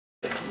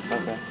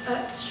Okay.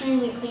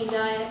 Extremely clean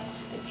diet,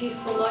 a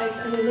peaceful life.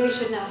 I mean, they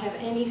should not have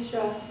any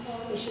stress.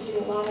 They should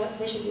do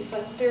they should do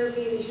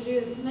psychotherapy. They should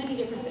do many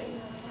different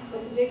things.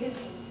 But the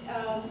biggest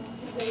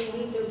is they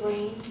need their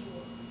brain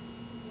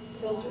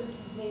filtered.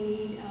 They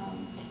need,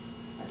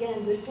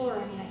 again, good flora.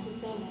 I mean, I keep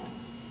saying that.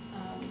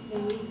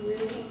 They need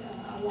really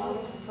a lot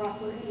of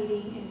proper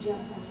eating and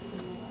gentleness in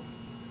their life.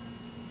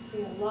 I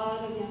see a lot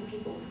of young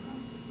people with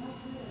Crohn's disease.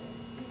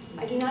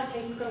 I do not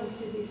take Crohn's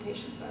disease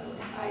patients, by the way.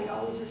 I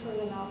always refer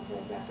them out to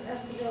Dr.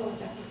 Esquivel or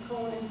Dr.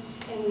 Cohen,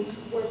 and we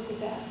work with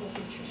that with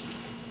nutrition.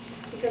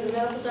 Because the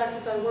medical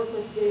doctors I work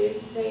with,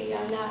 they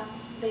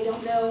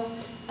don't know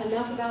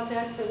enough about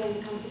that for them to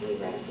comfortably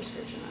write a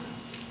prescription on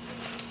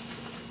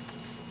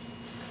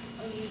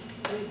it.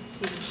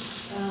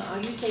 Are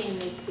you saying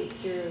that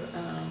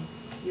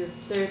your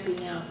therapy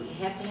now, you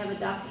have to have a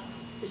doctor's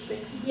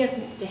prescription? Yes,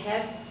 ma'am. To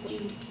have what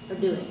you are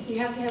doing? You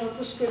have to have a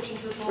prescription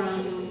for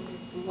colon.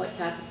 From what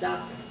type of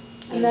doctor?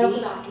 A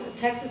medical doctor, a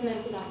Texas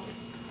medical doctor.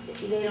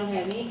 They don't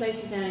have any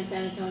places down in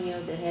San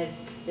Antonio that has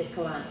the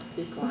colonic,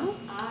 do colonic?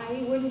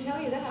 I wouldn't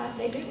tell you that.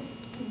 They do.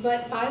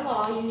 But by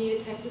law, you need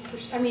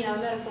a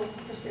medical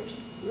prescription.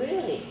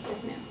 Really?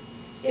 Yes, ma'am.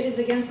 It is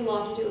against the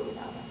law to do it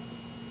without that.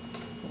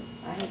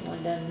 I had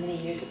one done many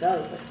years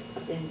ago,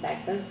 but then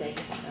back those days,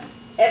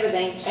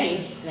 everything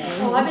changed now.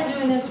 Well, I've been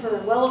doing this for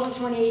well over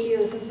 28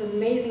 years. It's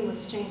amazing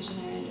what's changed in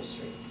our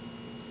industry.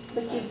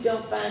 But you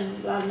don't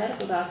find a lot of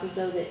medical doctors,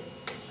 though,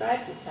 that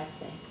prescribe this type of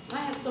thing. I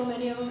have so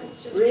many of them.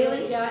 It's just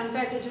really? Yeah. In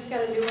fact, I just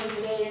got a new one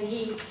today, and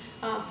he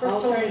first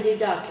told me. Alternative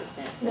doctors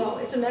then? No,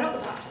 it's a medical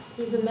doctor.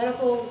 He's a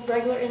medical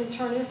regular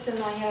internist,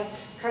 and I have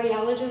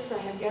cardiologists, I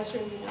have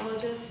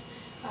gastroenterologists,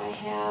 I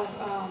have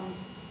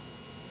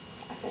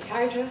a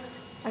psychiatrist.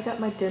 I got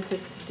my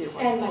dentist to do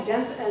one. And my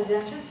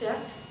dentist,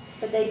 yes.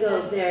 But they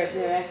go,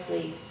 they're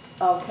actually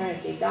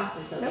alternative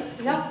doctors, though.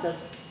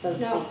 Nope.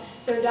 No,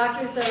 they're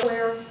doctors that are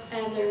aware,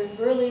 and they're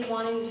really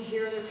wanting to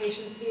hear their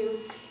patient's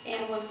view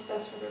and what's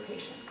best for their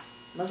patient.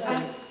 So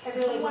I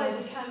really wanted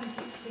to come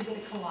to get a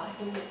colonic.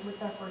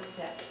 What's our first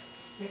step?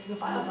 We have to go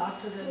find a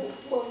doctor to...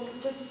 Well,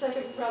 just a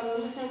second, Robin,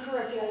 I'm just going to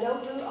correct you. I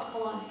don't do a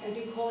colonic. I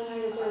do colon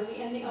hydrotherapy.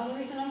 And the only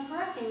reason I'm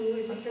correcting you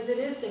is because it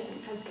is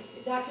different. Because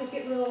doctors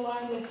get real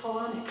alarmed with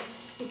colonic.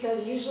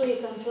 Because usually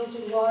it's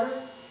unfiltered water.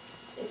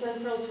 It's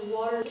unfiltered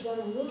water. It's done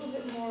a little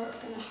bit more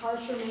in a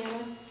harsher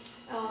manner.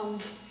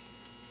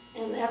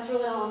 And that's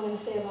really all I'm going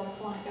to say about a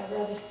colonic. I'd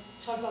rather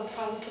talk about the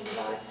positive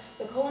about it.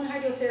 The colon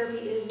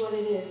hydrotherapy is what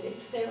it is.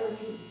 It's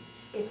therapy.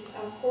 It's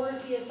a quarter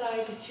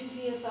PSI to 2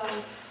 PSI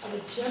of a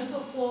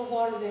gentle flow of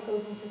water that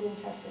goes into the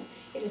intestine.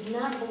 It is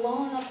not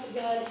blowing up the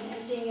gut and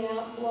emptying it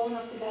out, blowing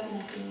up the gut and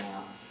emptying it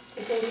out.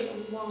 It goes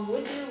along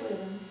with your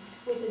rhythm,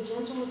 with the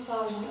gentle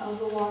massaging of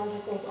the water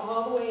that goes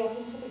all the way up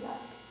into the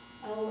gut,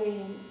 all the way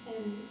in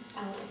and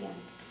out again.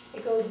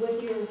 It goes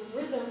with your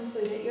rhythm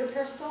so that your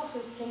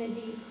peristalsis can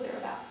indeed clear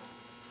it out.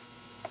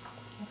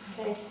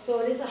 Okay, so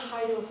it is a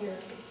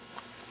hydrotherapy.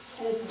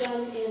 And it's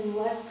done in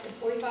less than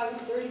 35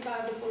 to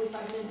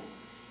 45 minutes.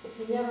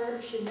 Should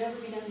never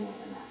be done more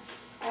than that.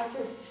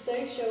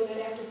 Studies show that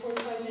after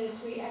 45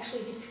 minutes, we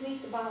actually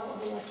deplete the bowel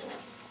of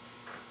electrolytes.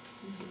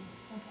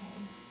 Okay.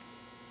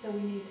 So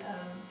we need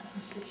a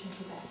prescription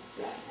for that.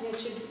 Yes, and it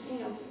should,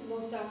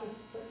 most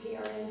doctors put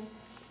PRN,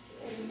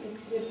 and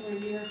it's good for a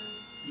year.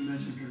 You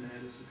mentioned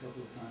Hernandez a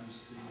couple of times.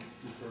 Do you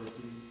refer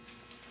to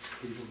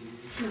people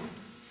do? No.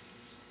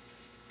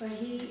 But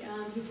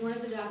he's one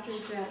of the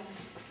doctors that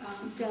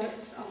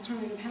does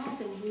alternative health,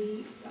 and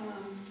he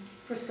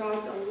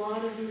prescribes a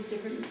lot of these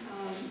different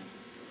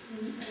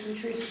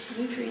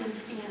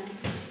nutrients, and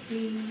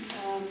he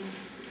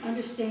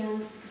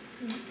understands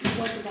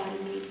what the body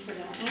needs for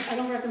that. I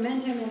don't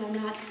recommend him, and I'm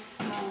not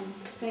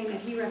saying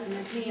that he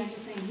recommends me. I'm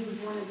just saying he was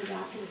one of the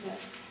doctors that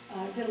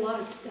did a lot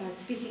of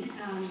speaking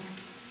on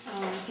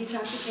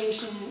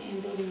detoxification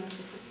and building up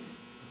the system.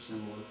 I've seen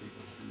a lot of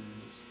people with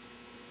Hernandez.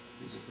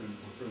 He's a friend of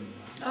mine.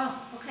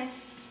 Oh, okay.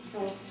 So,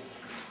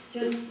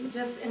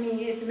 I mean,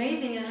 it's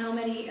amazing and how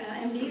many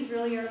MDs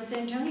really are in San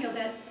Antonio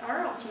that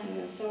are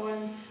alternatives. So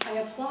I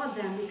applaud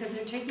them because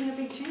they're taking a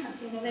big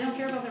chance. They don't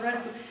care about the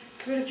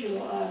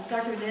ridicule.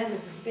 Dr.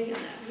 Hernandez is big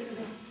on that.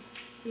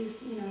 He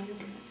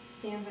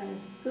stands on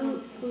his.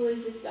 Who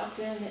is this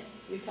doctor that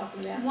you're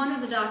talking about? One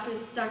of the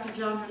doctors, Dr.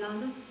 John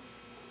Hernandez.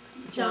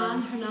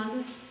 John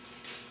Hernandez.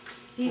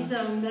 He's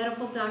a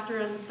medical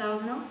doctor on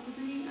Thousand Oaks,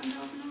 isn't he? On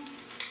Thousand Oaks.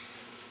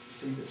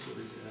 I think that's what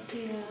he's at.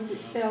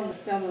 Yeah.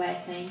 Spell the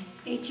last name.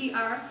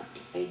 H-E-R.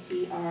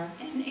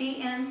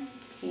 H-E-R-N-A-N.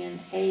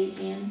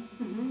 N-A-N.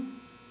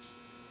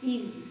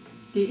 Easy.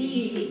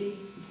 D-E-Z.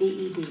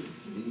 D-E-D.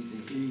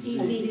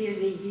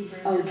 Easy.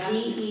 Oh,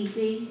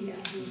 D-E-Z? Yeah.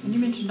 And you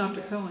mentioned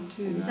Dr. Cohen,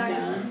 too.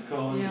 Dr.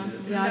 Cohen.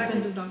 Yeah, I've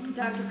been to Dr. Cohen.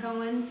 Dr.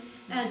 Cohen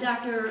and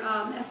Dr.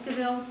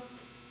 Esquivel.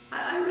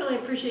 I really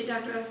appreciate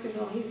Dr.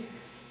 Esquivel.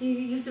 He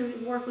used to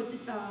work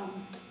with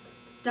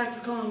Dr.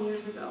 Cohen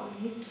years ago.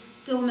 He's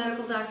still a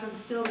medical doctor and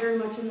still very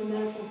much in the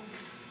medical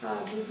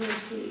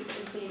business. He's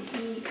a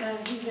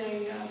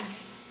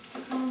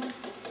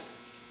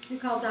you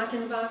call doc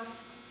in the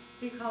box?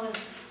 What do you call it?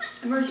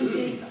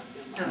 Emergency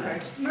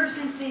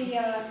emergency,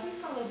 what do you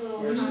call those little?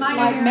 Emergency-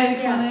 minor Med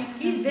yeah. clinic.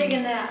 He's big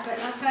in that, but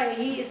I'll tell you,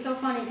 he is so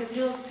funny, because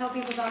he'll tell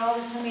people about all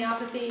this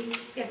homeopathy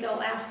if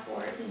they'll ask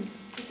for it. And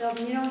he tells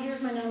them, you know,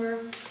 here's my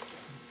number.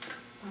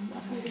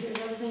 Maybe there's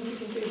other things you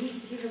can do.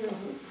 He's a real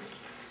hoot.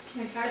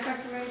 Can a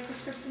chiropractor write a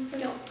prescription for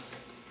this?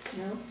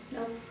 No, No?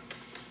 no.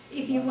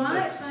 If you Not in want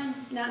it, Texas. fine.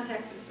 Not in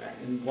Texas,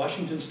 right? In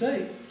Washington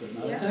State, but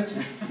not in Yeah.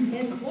 Texas.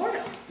 In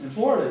Florida. In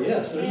Florida,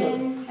 yes, there's a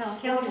In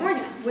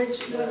California,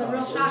 which was a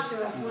real shock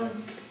to us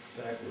when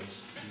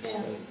backwards Yeah.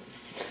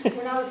 state.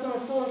 when I was going to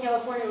school in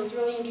California. It was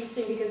really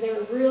interesting because they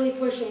were really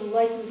pushing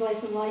license.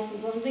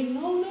 I'm thinking,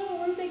 no,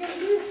 what are they going to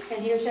do?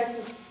 And here in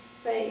Texas,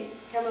 they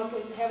come up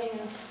with having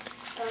a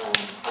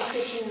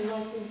prescription and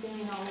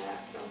licensing and all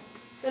that. So,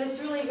 but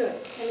it's really good.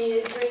 I mean,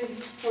 it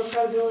brings more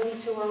credibility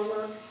to our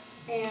work,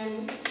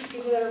 and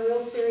people that are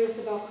real serious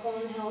about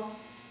colon health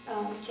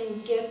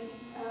can get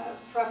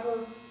proper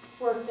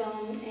work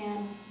done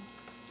and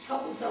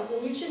help themselves.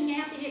 And you shouldn't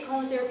have to get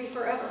colon therapy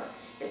forever.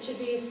 It should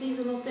be a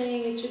seasonal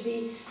thing. It should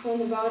be when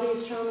the body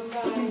is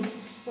traumatized,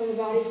 when the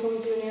body's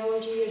going through an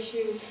allergy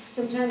issue.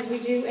 Sometimes we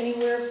do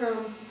anywhere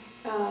from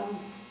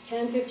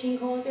 10, 15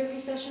 colon therapy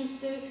sessions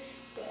to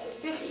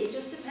 50. It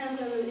just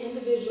depends on the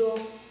individual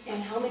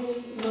and how many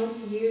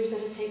months, years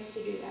that it takes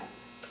to do that.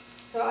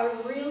 So I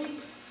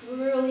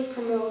really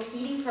promote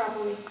eating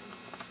properly,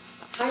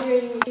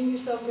 hydrating, giving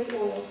yourself good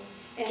oils,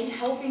 and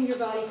helping your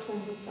body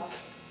cleanse itself.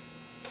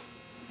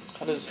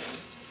 How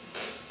does,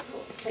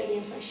 Peggy,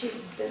 I'm sorry, she's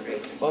been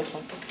raising her well, hand.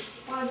 that's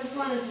fine. Well, I just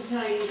wanted to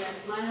tell you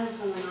that my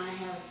husband and I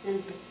have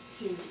been to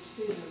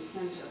Susan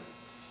Center,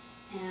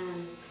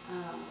 and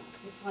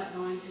it's like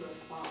going to a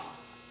spa.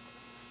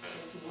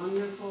 It's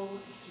wonderful,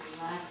 it's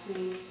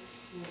relaxing,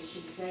 and she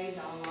saved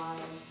our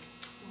lives.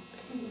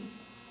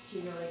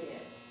 She really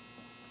did.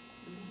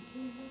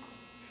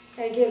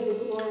 I give the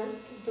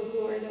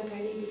glory to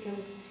Peggy,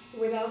 because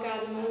without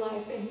God in my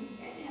life and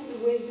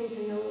the wisdom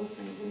to know those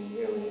things, I mean,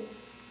 really, it's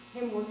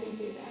Him working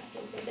through that. So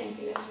thank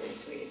you. That's very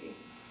sweet of you.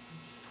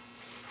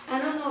 I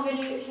don't know if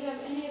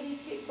any of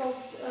these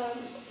folks,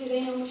 do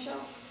they know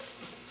Michelle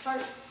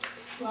Hart?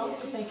 Well,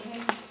 if they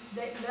came,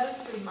 those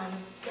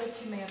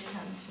two may have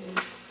come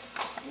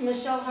to,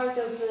 Michelle Hart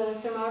does the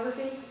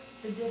thermography.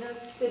 did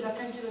I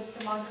come to the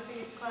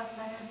thermography class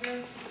that I had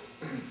here?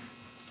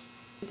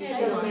 It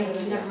doesn't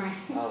matter, never mind.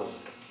 Oh.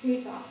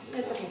 You talk,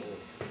 that's okay.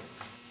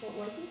 What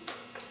was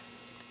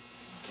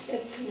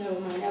it? Never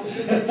mind, I was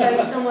just gonna tell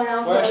you someone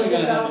else. We're that actually was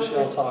gonna have involved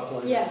Michelle with- talk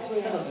later. Yes,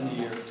 we are. In a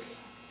year.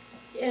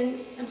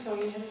 And, I'm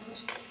sorry, you had a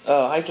question?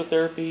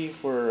 Hydrotherapy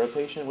for a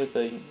patient with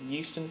a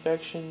yeast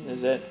infection,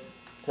 does that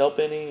help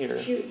any, or?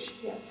 Huge,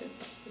 yes,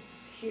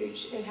 it's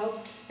huge. It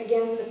helps,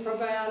 again, the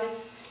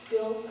probiotics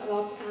build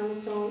up on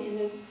its own in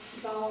the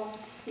bowel.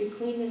 You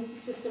clean the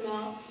system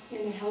out, and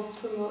it helps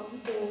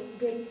promote the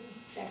good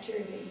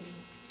bacteria that you need.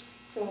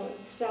 So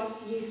it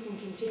stops yeast from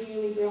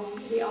continually growing.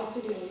 We also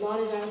do a lot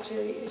of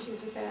dietary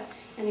issues with that,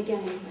 and again,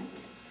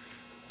 implants.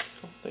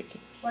 Thank you.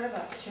 What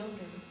about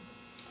children?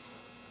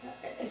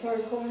 As far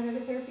as colon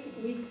hydrotherapy,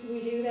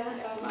 we do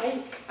that.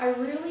 I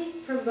really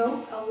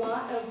promote a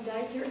lot of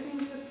dietary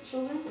things with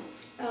children.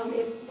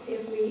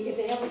 If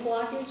they have a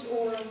blockage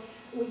or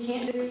we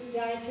can't do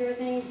dietary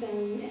things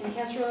and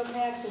castor oil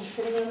packs and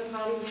sitting on the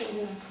potty, which I'm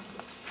gonna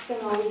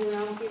send all these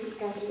around if you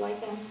guys would like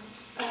them.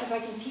 If I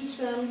can teach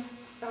them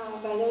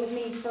by those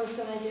means first,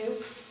 then I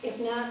do. If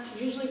not,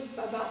 usually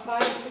about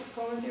 5 or 6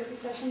 colon therapy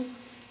sessions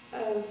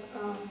of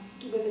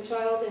with a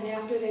child, and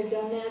after they've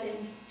done that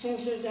and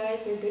changed their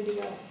diet, they're good to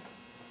go.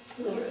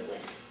 Literally.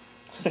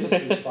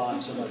 Kids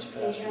respond so much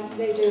faster.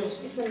 They do.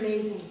 It's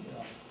amazing.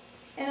 Yeah.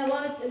 And a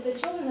lot of the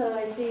children that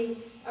I see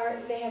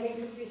they have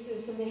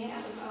increases and they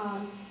have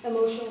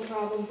emotional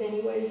problems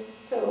anyways.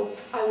 So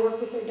I work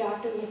with their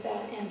doctor with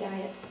that and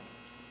diet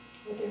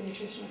with their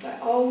nutritionist. I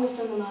always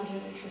send them on to a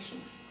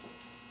nutritionist.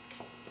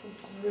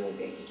 It's really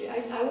big to do.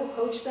 I will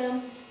coach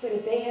them, but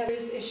if they have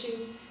this issue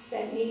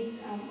that needs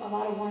a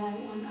lot of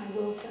one-on-one, I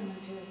will send them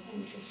to a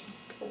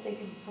nutritionist that they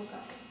can hook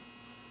up with.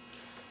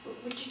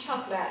 Would you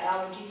talk about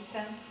allergies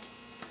some?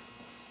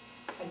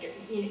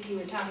 You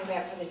were talking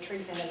about for the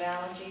treatment of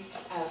allergies,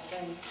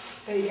 some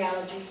food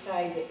allergies,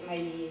 say that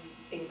maybe is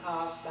being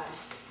caused by,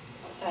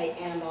 say,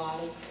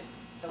 antibiotics.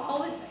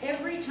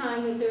 Every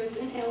time that there's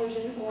an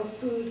allergen or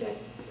food that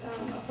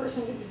a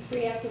person is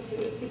reacted to,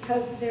 it's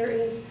because there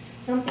is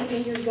something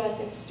in your gut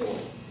that's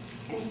stored.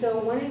 And so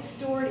when it's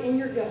stored in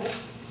your gut,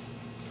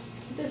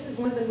 this is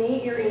one of the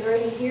main areas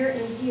right in here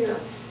and here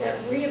that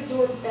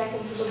reabsorbs back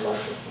into the blood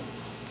system.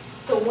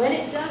 So when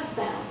it does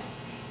that,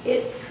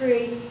 it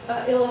creates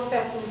ill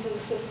effect into the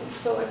system.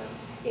 So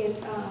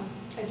it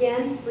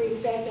again, breeds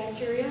bad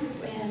bacteria,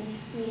 and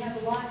we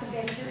have lots of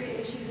bacteria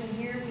issues in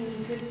here. We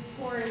need good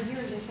flora in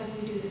here, just like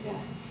we do the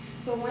gut.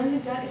 So when the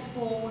gut is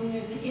full, when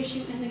there's an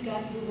issue in the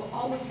gut, you will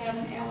always have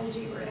an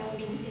allergy or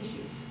allergen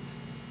issues.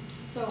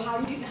 So how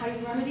do you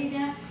remedy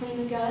that? Clean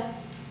the gut,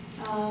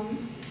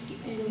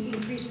 and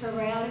increase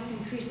probiotics,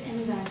 increase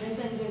enzymes.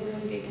 Enzymes are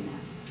really big in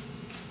that.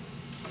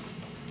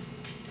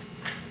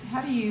 How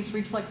do you use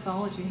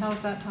reflexology? How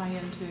does that tie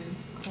into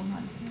colon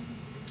hydrotherapy?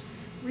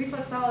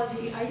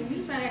 Reflexology, I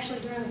use that actually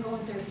during the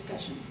colon therapy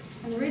session.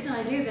 And the reason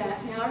I do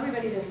that, now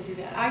everybody doesn't do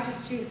that, I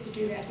just choose to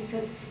do that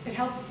because it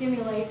helps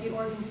stimulate the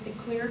organs to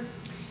clear.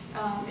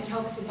 It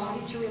helps the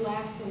body to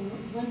relax, the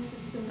lymph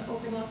system to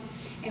open up.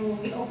 And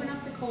when we open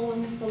up the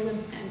colon, the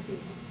lymph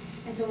empties.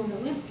 And so when the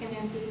lymph can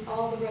empty,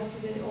 all the rest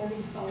of the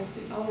organs follow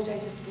suit, all the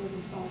digestive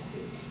organs follow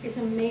suit. It's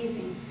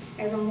amazing.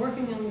 As I'm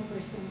working on the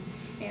person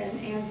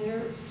and as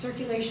their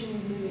circulation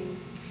is moving,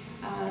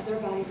 their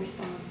body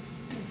responds.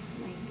 It's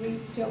like, we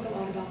joke a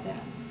lot about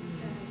that.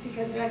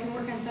 Because I can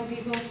work on some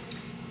people,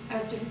 I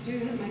was just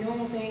doing my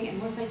normal thing,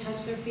 and once I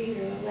touch their feet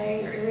or their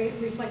leg or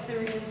reflex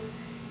areas,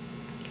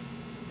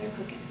 they're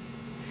cooking.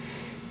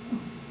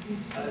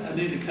 I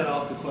need to cut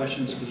off the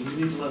questions because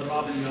we need to let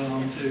Robin go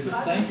home too.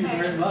 But thank you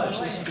very much.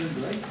 This has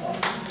been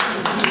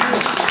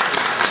great.